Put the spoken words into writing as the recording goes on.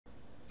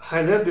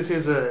Hi there, this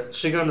is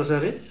Shrikant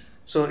Dasari.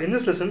 So in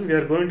this lesson we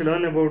are going to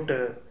learn about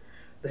the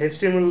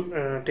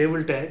HTML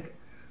table tag,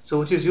 so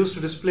which is used to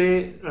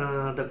display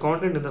the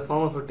content in the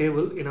form of a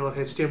table in our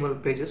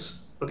HTML pages.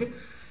 Okay,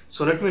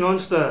 so let me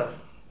launch the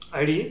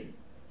IDE,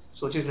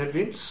 so which is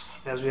NetBeans,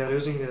 as we are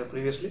using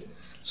previously.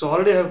 So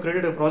already I have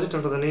created a project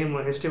under the name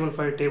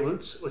HTML5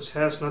 tables, which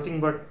has nothing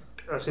but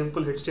a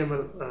simple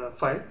HTML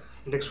file,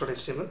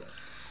 index.html,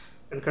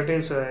 and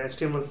contains a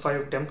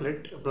HTML5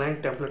 template, a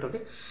blank template.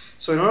 Okay,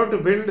 so in order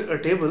to build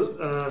a table,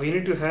 we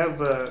need to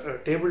have a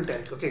table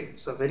tag. Okay,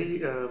 it's a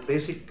very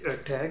basic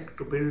tag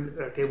to build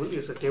a table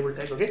is a table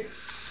tag. Okay,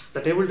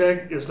 the table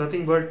tag is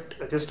nothing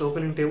but just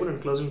opening table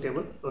and closing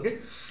table. Okay,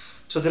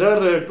 so there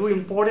are two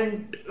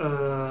important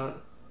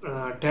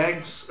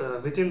tags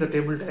within the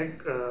table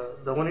tag.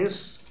 The one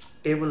is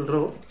table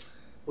row,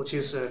 which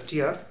is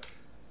tr.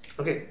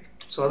 Okay,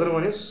 so other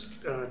one is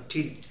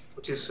td,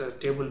 which is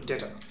table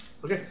data.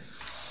 Okay,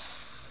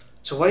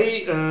 so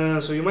why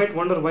so you might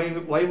wonder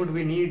why would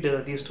we need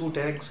these two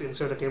tags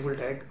inside a table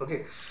tag.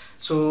 Okay,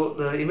 so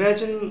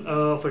imagine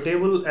of a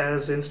table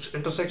as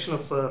intersection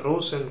of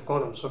rows and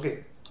columns. Okay,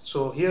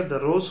 so here the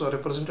rows are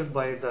represented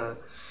by the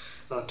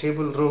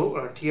table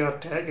row tr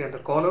tag, and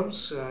the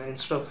columns,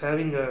 instead of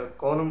having a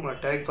column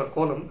tag for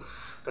column,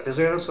 the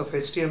designers of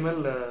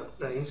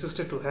HTML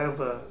insisted to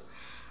have a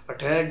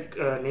tag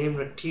named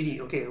td.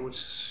 Okay, which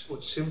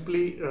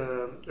simply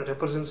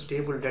represents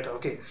table data.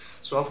 Okay,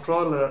 so after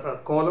all, a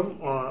column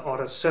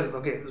or a cell,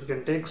 okay, you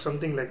can take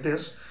something like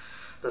this.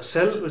 The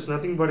cell is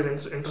nothing but an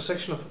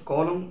intersection of a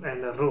column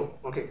and a row.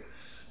 Okay,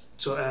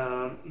 so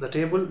the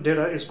table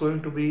data is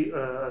going to be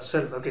a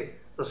cell. Okay,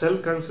 the cell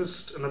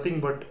consists nothing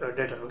but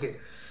data. Okay,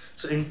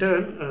 so in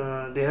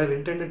turn they have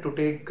intended to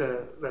take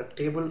the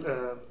table,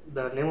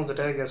 the name of the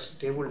tag as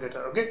table data.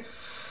 Okay,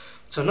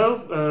 so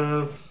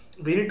now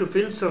we need to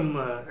fill some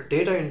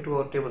data into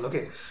our table.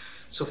 Okay,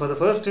 so for the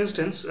first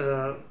instance,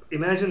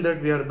 imagine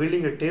that we are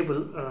building a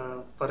table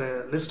for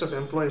a list of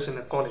employees in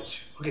a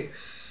college. Okay,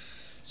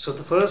 so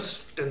the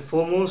first and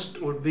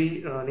foremost would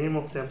be name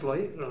of the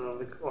employee,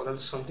 or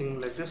else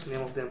something like this,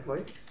 name of the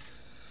employee,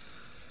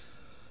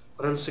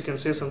 or else you can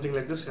say something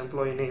like this,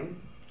 employee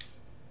name.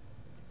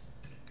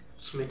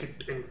 Let's make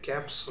it in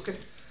caps. Okay,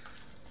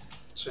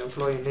 so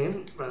employee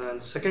name, and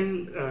the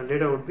second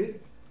data would be,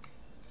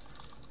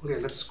 okay,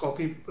 let's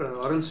copy,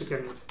 or else you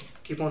can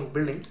keep on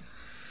building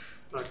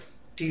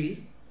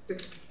td.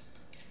 Okay,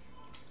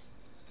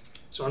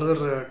 so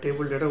another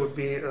table data would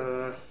be,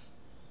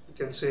 you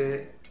can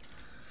say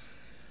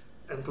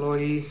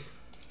employee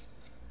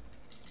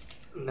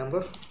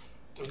number.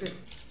 Okay,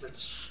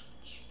 let's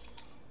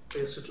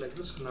paste it like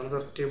this.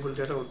 Another table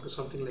data would be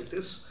something like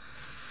this,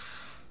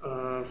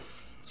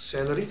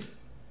 salary.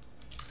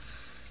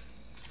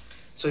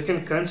 So you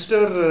can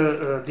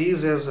consider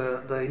these as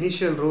the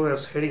initial row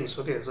as headings.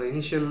 Okay, so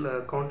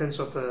initial contents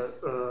of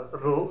a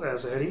row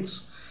as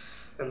headings,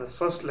 and the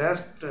first,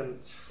 last, and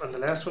the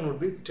last one would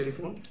be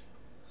telephone.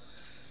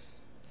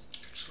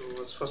 So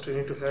first we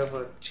need to have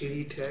a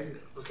td tag.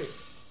 Okay,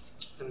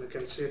 and we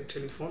can say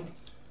telephone.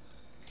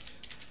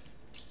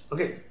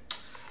 Okay,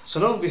 so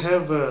now we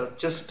have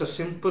just a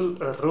simple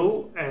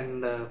row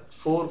and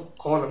 4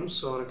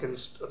 columns, or I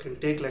can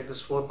take like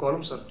this 4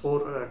 columns or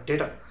 4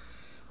 data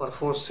or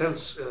 4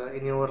 cells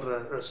in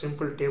your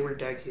simple table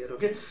tag here.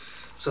 Okay,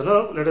 so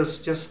now let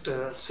us just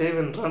save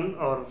and run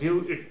or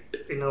view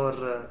it in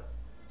our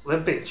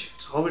web page.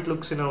 So how it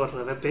looks in our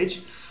web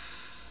page.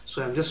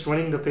 So I'm just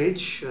running the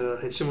page,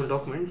 HTML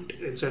document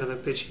inside a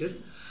web page here.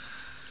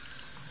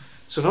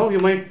 So now you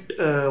might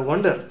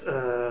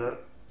wonder,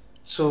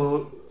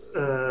 so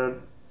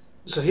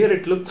here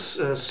it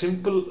looks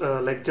simple,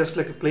 like just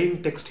like a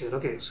plain text here.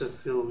 Okay, so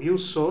if you view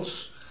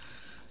source,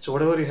 so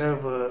whatever you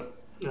have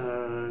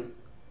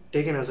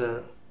taken as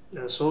a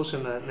source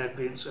in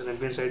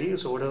NetBeans ID,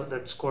 so whatever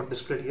that's got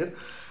displayed here,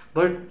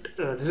 but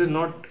this is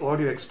not what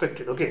you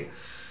expected. Okay,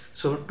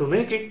 so to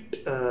make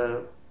it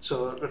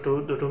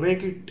to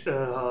make it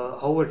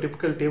how a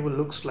typical table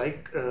looks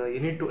like, you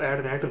need to add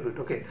an attribute.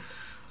 Okay,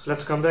 so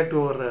let's come back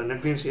to our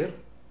NetBeans here.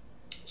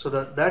 So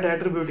that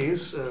attribute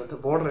is the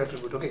border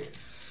attribute. Okay,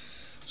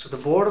 so the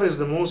border is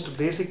the most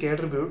basic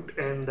attribute,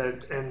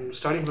 and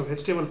starting from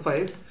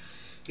HTML5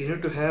 you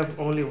need to have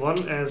only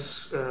one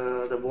as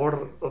the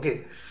border.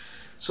 Okay,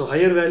 so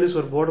higher values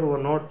for border were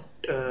not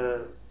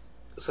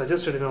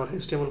suggested in our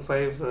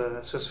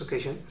HTML5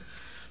 specification.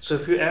 So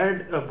if you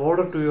add a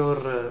border to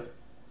your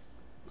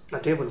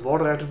table,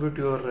 border attribute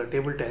to your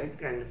table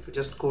tag, and if you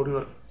just go to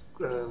your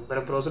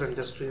web browser and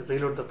just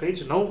reload the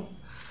page, now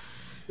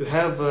you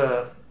have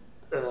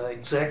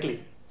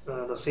exactly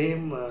the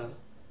same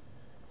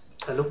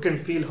look and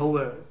feel how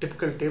a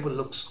typical table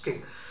looks.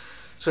 Okay,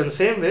 so in the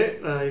same way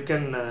you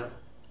can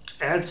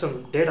add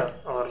some data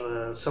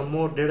or some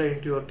more data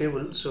into your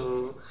table,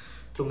 so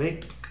to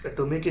make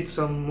it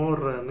some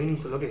more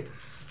meaningful. Okay,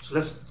 so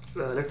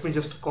let me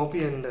just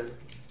copy and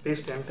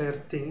paste the entire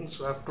thing.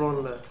 So after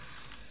all,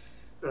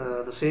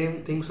 the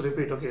same things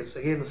repeat. Okay, so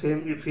again the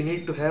same. If you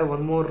need to have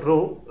one more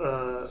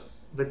row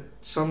with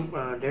some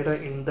data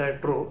in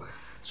that row,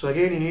 So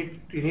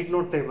again you need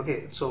not type.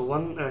 Okay, so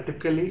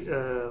typically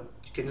you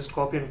can just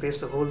copy and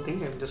paste the whole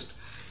thing, and just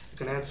you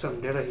can add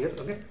some data here.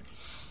 Okay,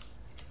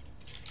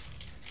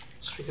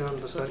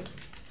 Srikanth,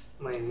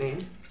 my name,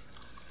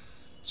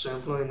 so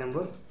employee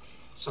number,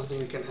 something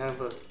you can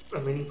have a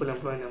meaningful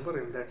employee number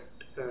in that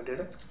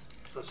data,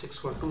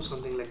 612,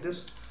 something like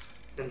this.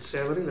 Then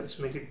salary, let's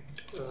make it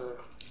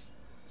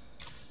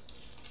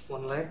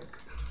 1 lakh,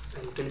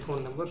 and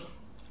telephone number,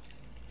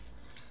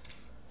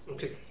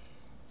 okay,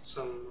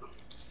 some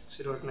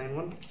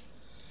 0891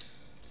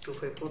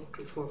 254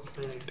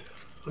 2498.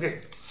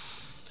 Okay,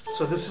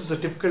 so this is the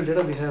typical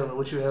data we have,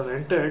 which we have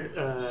entered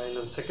in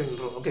the second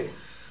row. Okay,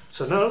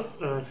 so now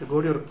if you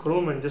go to your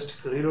Chrome and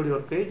just reload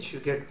your page, you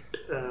get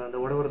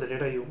whatever the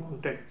data you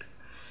wanted,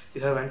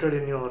 you have entered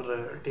in your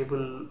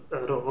table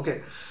row.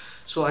 Okay,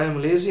 so I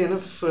am lazy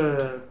enough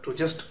to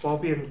just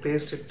copy and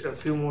paste it a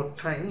few more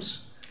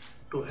times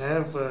to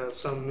have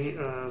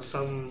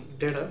some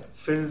data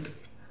filled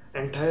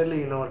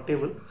entirely in our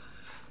table.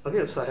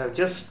 Okay, so I have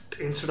just,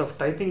 instead of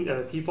typing,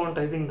 keep on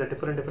typing the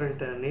different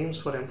names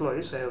for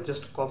employees, I have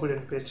just copied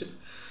and pasted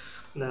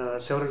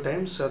several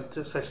times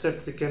such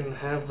that we can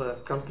have a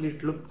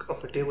complete look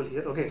of a table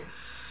here. Okay,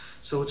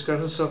 so which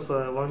consists of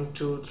 1,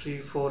 2, 3,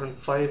 4, and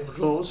 5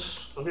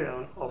 rows. Okay,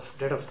 of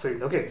data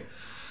filled. Okay,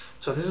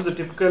 so this is the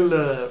typical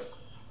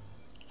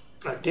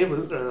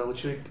table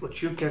which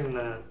you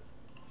can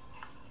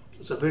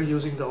so build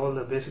using all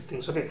the basic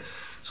things. Okay,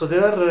 so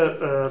there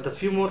are the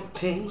few more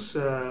things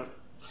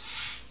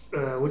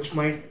which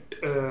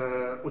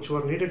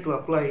were needed to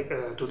apply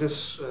to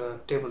this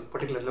table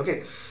particularly.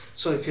 Okay,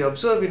 so if you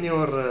observe in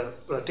your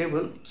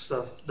table,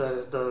 so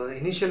the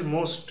initial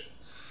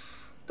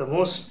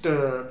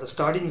the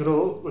starting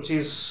row, which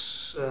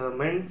is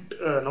meant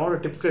not a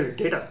typical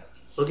data.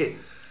 Okay,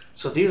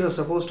 so these are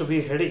supposed to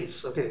be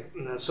headings. Okay,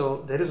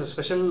 so there is a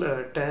special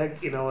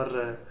tag in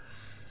our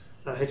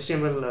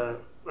HTML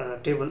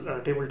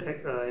table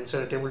tag,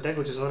 inside a table tag,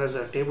 which is known as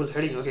a table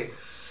heading. Okay,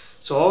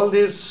 so all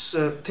these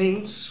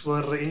things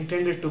were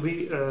intended to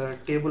be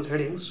table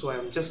headings. So I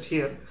am just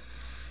here.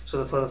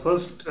 So for the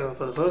first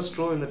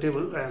row in the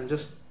table, I am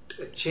just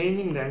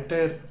changing the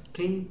entire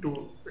thing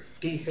to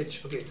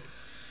th. Okay,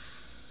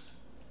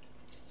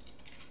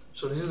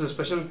 so this is a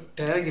special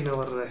tag in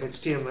our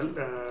HTML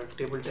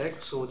table tag,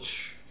 so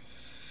which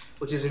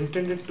is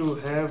intended to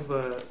have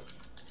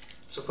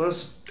so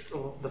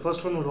the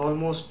first one would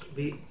always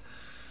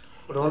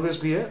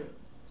be a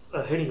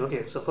heading.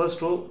 Okay, so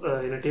first row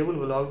in a table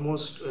will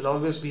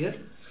always be a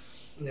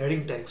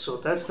heading tag. So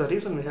that's the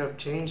reason we have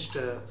changed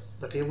the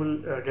table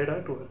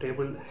data to a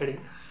table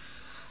heading.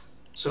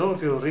 So now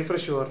if you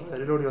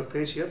reload your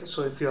page here,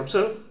 so if you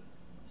observe,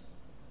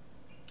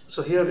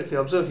 so here if you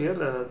observe here,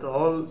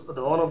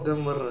 all of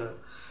them were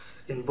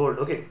in bold.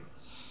 Okay,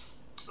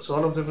 so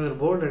all of them are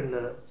bold, and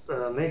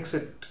makes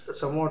it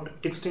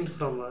somewhat distinct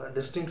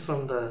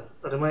from the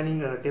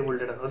remaining table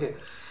data. Okay,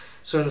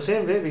 so in the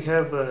same way, we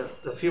have a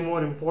few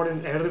more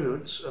important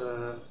attributes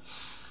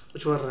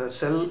which were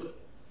cell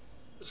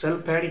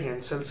padding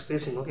and cell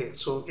spacing. Okay,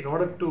 so in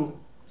order to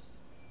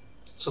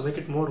make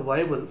it more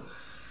viable,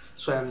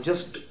 so I am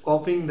just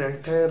copying the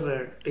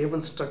entire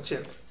table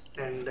structure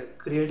and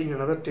creating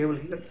another table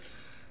here.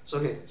 So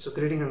okay, so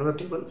creating another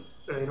table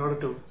in order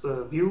to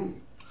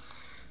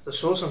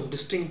show some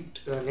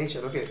distinct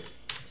nature. Okay,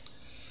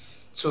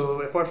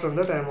 so apart from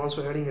that, I am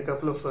also adding a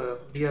couple of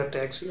BR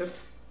tags here.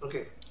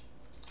 Okay,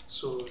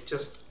 so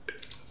just a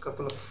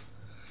couple of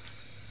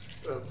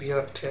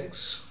BR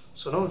tags.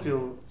 So now if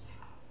you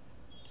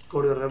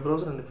go to your web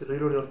browser and if you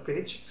reload your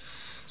page,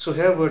 so we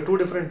have two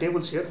different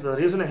tables here. The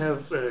reason I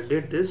have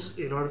did this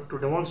in order to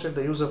demonstrate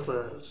the use of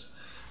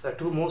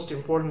two most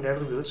important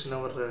attributes in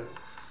our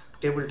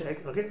table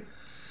tag. Okay,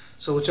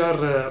 so which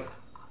are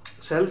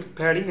cell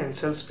padding and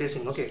cell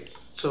spacing. Okay,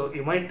 so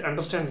you might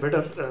understand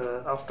better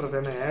after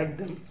when I add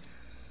them.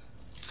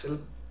 Cell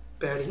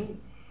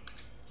padding.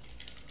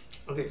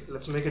 Okay,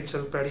 let's make it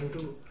cell padding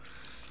to,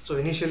 so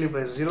initially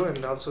by 0,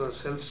 and also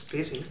cell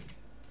spacing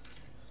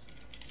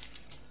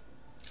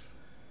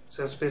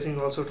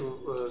also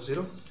to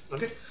 0.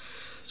 Okay,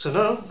 so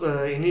now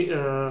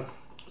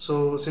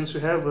so since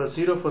we have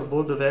 0 for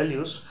both the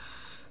values,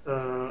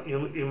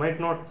 you might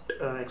not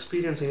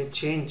experience any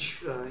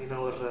change in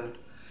our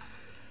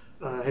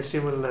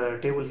HTML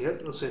table here.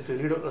 So if you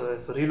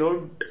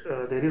reload,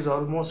 there is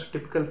almost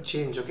typical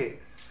change. Okay,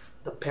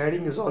 the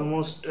padding is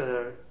almost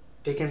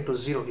taken to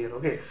 0 here.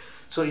 Okay,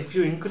 so if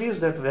you increase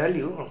that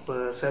value of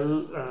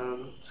cell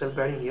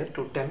padding here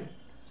to 10,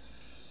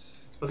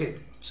 okay,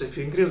 so if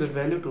you increase that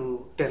value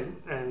to 10,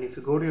 and if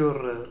you go to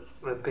your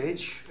web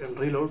page and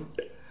reload,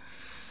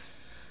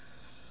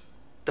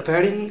 the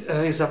padding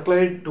is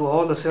applied to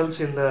all the cells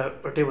in the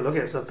table.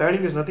 Okay, so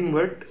padding is nothing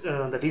but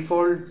the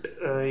default,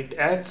 it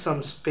adds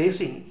some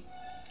spacing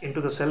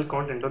into the cell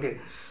content. Okay,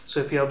 so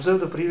if you observe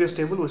the previous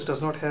table, which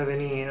does not have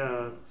any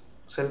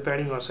cell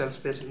padding or cell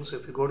spacing, so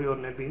if you go to your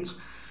NetBeans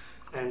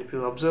and if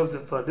you observe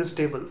for this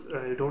table,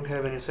 you don't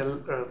have any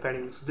cell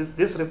padding. So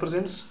this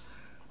represents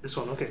this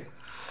one. Okay,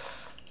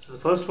 so the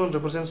first one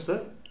represents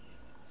the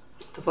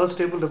The first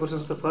table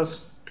represents the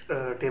first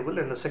table,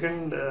 and the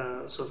second,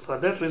 so for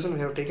that reason we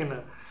have taken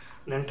an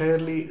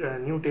entirely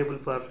new table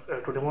for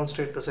to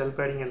demonstrate the cell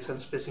padding and cell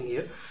spacing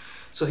here.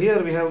 So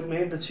here we have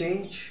made the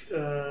change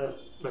to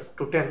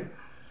 10.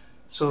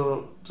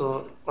 So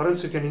or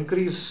else you can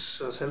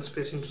increase cell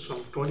spacing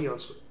from 20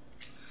 also.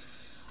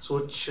 So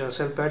which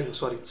cell padding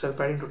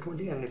to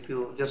 20, and if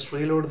you just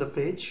reload the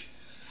page,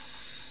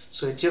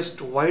 so it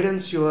just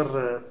widens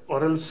your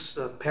or else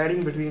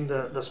padding between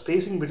the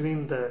spacing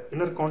between the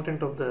inner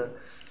content of the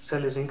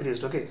cell is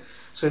increased. Okay,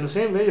 so in the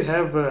same way you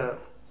have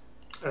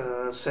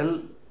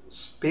cell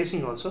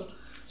spacing also.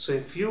 So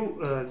if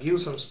you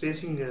give some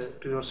spacing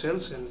to your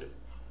cells and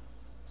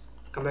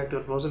come back to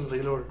your browser and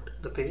reload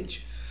the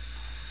page,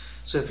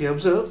 so if you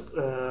observe,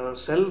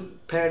 cell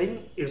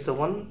padding is the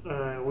one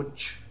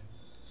which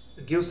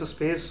gives the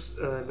space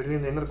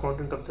between the inner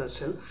content of the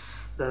cell.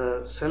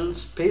 The cell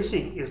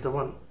spacing is the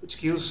one which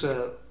gives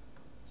the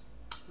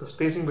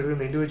spacing between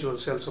the individual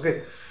cells.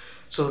 Okay,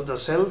 so the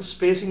cell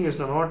spacing is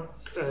not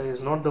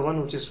the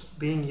one which is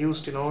being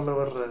used in all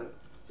our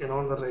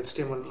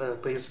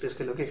HTML page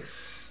basically. Okay,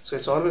 so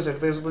it's always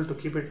advisable to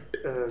keep it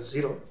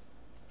 0.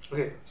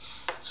 Okay,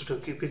 so to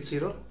keep it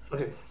 0.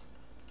 Okay,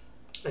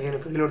 again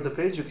if you reload the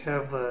page, you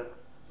have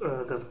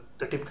the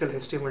typical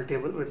HTML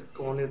table with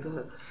only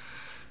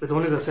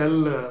the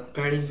cell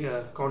padding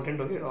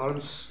content. Okay, or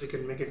else we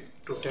can make it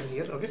to 10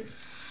 here. Okay,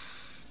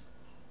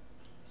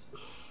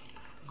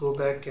 go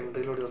back and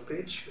reload your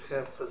page. You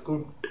have a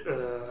good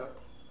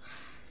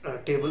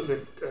table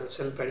with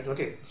cell padding.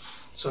 Okay,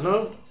 so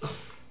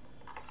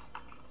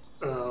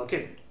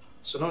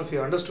now if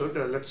you understood,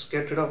 let's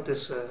get rid of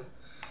this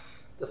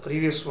the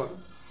previous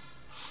one.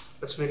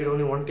 Let's make it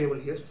only one table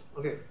here.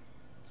 Okay,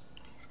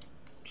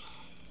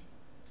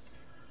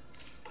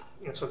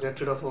 and so get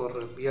rid of our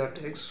BR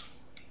tags.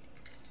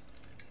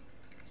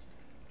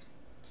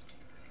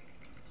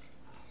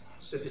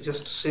 So if you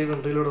just save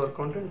and reload our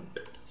content,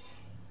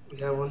 we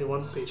have only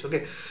one page.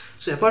 Okay,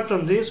 so apart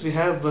from this, we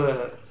have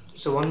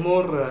so one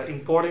more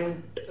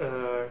important,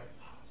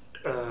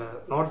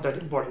 not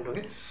that important.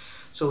 Okay,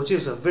 so which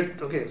is a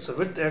width. Okay, so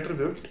width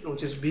attribute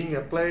which is being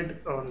applied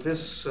on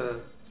this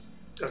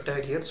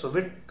tag here. So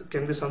width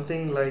can be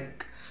something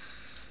like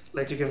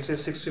you can say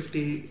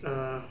 650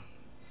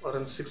 or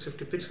else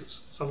 650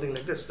 pixels, something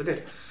like this.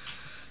 Okay,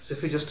 so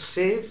if you just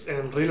save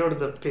and reload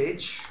the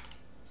page,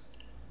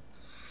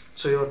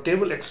 so your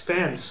table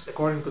expands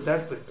according to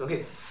that width.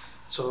 Okay,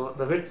 so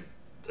the width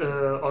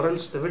or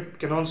else the width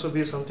can also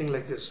be something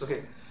like this.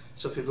 Okay,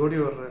 so if you go to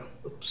your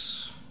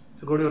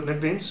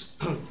NetBeans,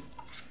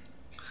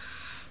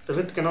 the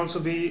width can also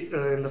be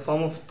in the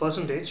form of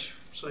percentage.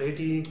 So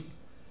 80%.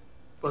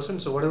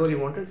 So whatever you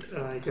wanted,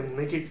 you can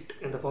make it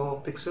in the form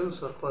of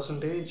pixels or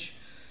percentage.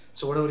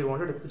 So whatever you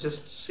wanted, if you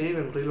just save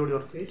and reload your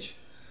page,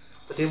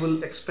 the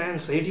table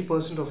expands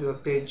 80% of your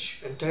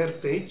page, entire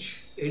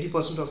page,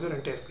 80% of your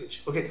entire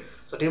page. Okay,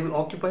 so table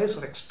occupies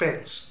or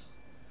expands.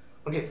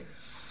 Okay,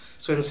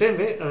 so in the same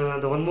way,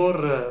 the one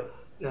more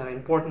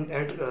important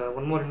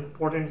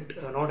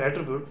not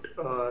attribute,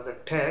 the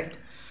tag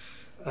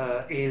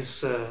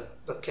is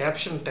the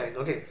caption tag.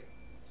 Okay,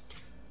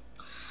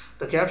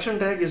 the caption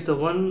tag is the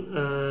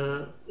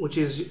one which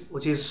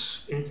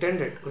is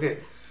intended. Okay,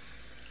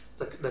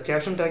 the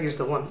caption tag is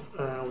the one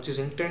which is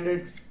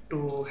intended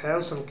to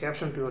have some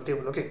caption to your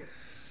table. Okay,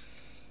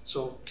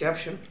 so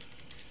caption.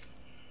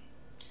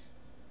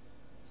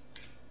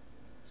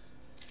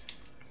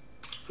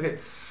 Okay,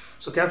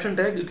 so caption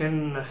tag, you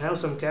can have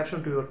some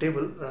caption to your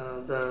table.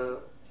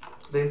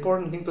 The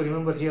important thing to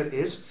remember here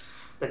is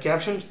the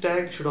caption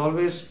tag should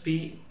always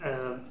be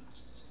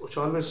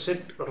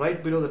sit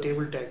right below the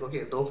table tag.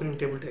 Okay, the opening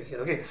table tag here.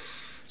 Okay,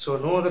 so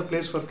no other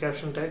place for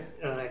caption tag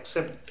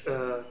except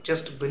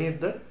just beneath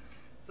the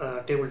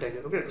table tag.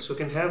 Okay, so you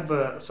can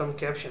have some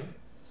caption.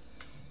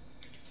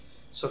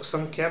 So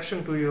some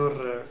caption to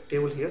your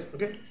table here.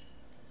 Okay,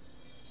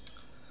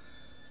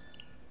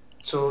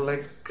 so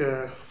like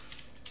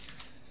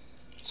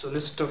so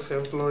list of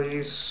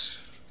employees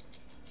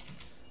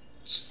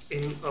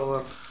in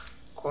our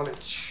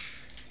college,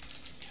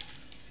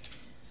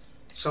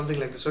 something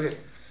like this. Okay,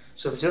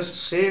 so just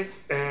save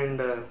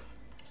and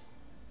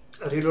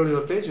reload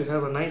your page. You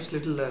have a nice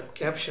little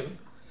caption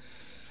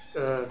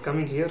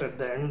coming here at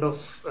the end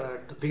of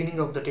the beginning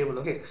of the table.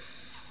 Okay,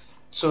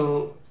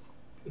 so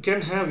you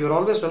can have, you're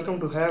always welcome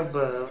to have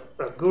a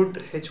good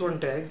h1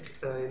 tag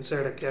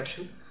inside a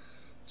caption,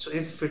 so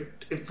if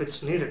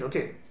it's needed.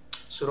 Okay,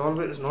 so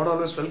not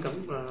always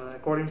welcome,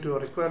 according to your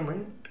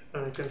requirement.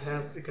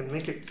 You can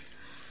make it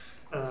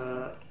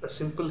a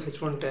simple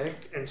h1 tag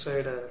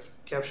inside a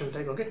caption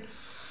tag. Okay,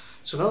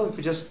 so now if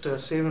you just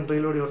save and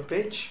reload your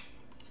page,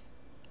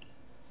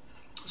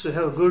 so you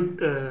have a good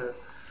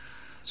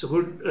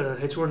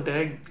h1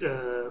 tag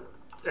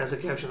as a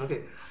caption.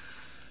 Okay,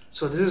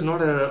 so this is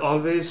not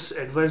always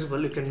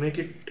advisable. You can make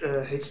it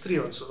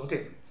h3 also.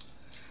 Okay,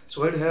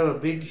 so why to have a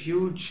big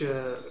huge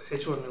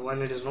h1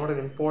 when it is not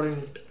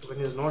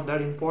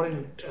that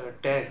important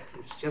tag?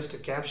 It's just a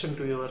caption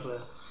to your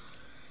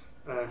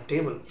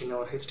table in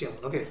our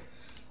HTML. Okay,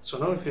 So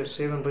now if you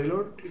save and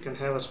reload, you can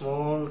have a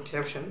small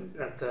caption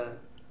at the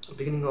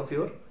beginning of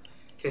your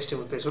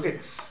HTML page. Okay,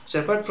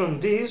 so apart from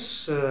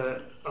these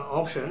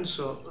options,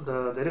 so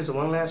there is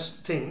one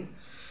last thing.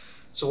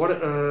 So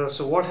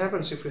what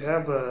happens if you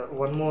have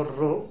one more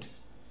row?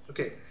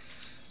 Okay,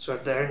 so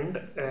at the end,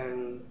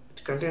 and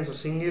it contains a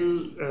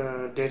single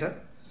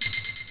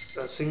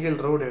single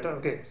row data.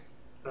 Okay,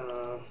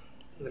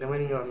 the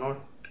remaining are not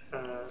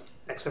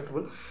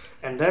acceptable,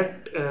 and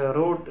that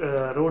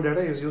row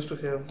data is used to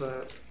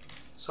have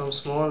some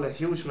small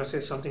huge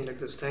message, something like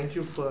this: thank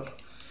you for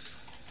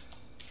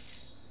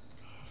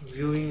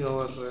viewing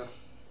our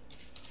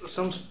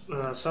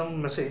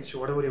some message,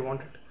 whatever you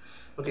wanted.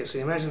 Okay, so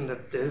imagine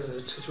that there is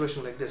a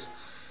situation like this: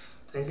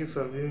 thank you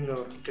for viewing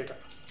our data,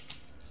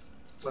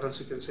 or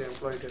else you can say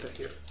employee data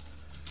here.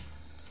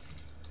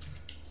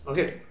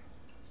 Okay,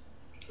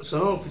 so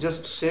now if you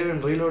just save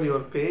and reload your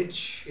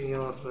page in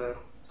your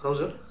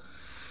browser,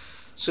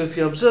 so if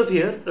you observe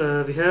here,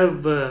 we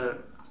have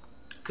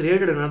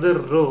created another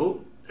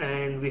row,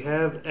 and we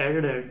have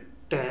added a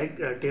tag,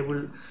 a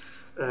table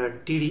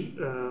TD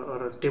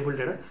or a table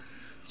data.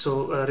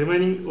 So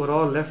remaining were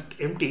all left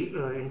empty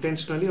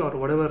intentionally, or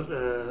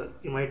whatever,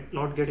 you might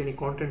not get any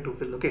content to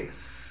fill. Okay,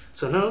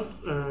 so now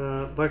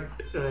but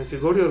if you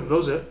go to your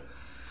browser,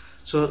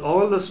 so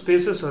all the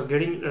spaces are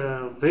getting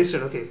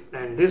wasted. Okay,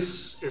 and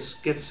this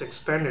gets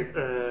expanded,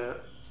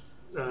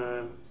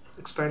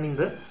 expanding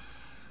the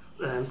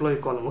employee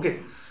column. Okay,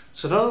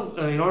 so now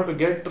in order to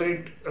get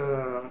rid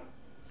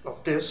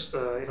of this,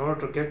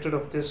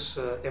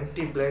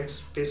 empty blank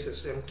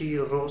spaces, empty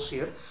rows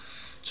here,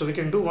 so we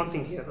can do one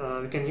thing here.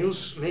 We can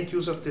make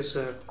use of this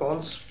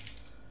calls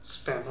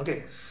span.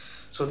 Okay,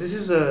 so this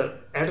is a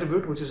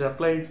attribute which is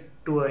applied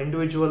to an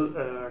individual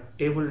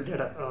table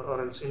data,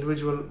 or else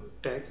individual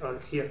tag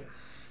here,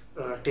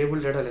 table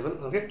data level.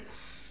 Okay,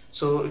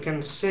 so you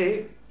can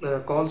say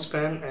call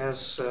span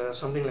as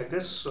something like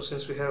this. So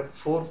since we have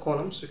 4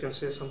 columns, you can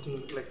say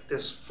something like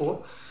this: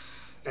 4.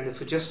 And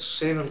if you just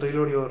save and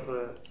reload your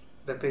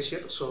web page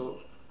here, so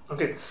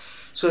okay,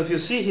 so if you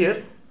see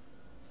here,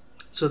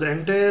 so the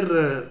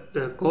entire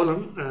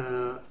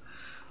column,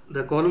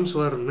 the columns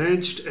were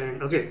merged,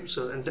 and okay,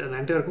 so the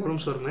entire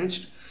columns were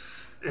merged,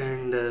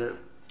 and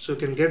so you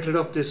can get rid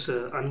of this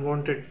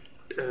unwanted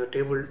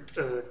table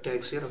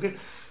tags here. Okay,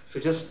 if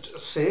you just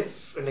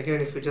save, and again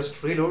if you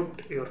just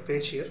reload your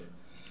page here,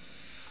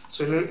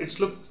 so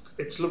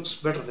it looks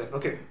better then.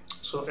 Okay,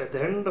 so at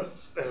the end of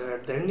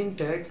the ending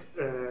tag,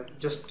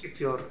 just if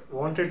you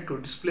wanted to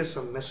display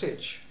some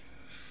message,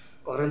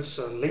 or else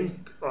a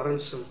link, or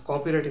else some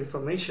copyright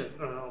information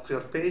of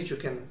your page, you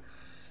can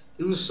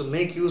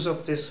make use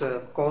of this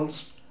call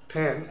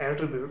span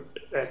attribute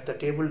at the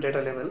table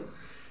data level,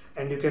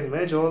 and you can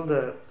merge all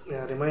the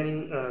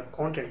remaining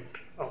content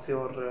of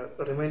your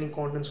remaining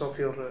contents of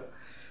your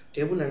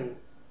table and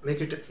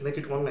make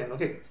it one line.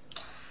 Okay,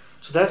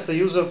 so that's the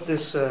use of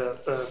this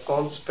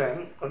call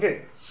span.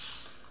 Okay,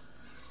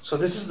 so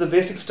this is the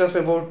basic stuff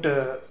about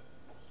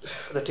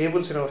the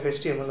tables in our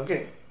HTML.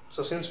 Okay,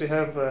 so since we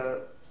have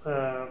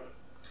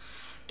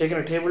taken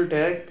a table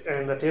tag,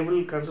 and the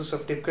table consists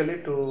of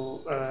typically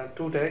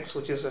two tags,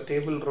 which is a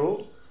table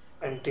row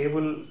and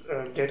table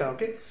data.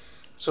 Okay,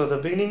 so the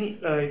beginning,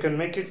 you can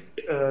make it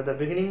the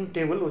beginning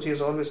table, which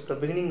is always the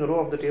beginning row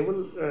of the table,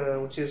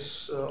 which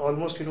is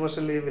almost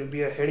universally will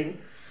be a heading.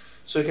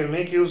 So you can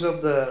make use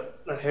of the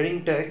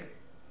heading tag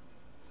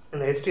in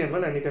the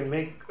HTML, and you can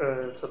make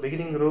the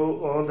beginning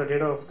row all the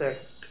data of that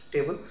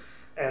table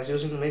as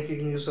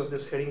making use of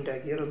this heading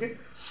tag here. Okay,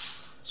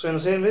 so in the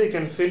same way, you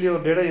can fill your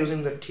data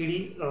using the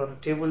TD or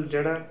table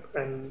data,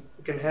 and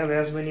you can have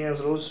as many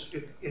as rows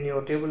in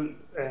your table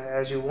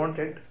as you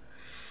wanted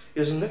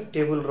using the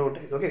table row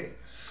tag. Okay,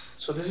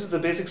 so this is the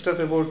basic stuff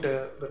about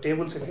the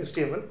tables in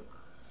HTML.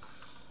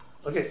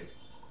 Okay,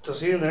 so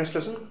see you in the next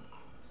lesson.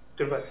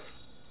 Goodbye.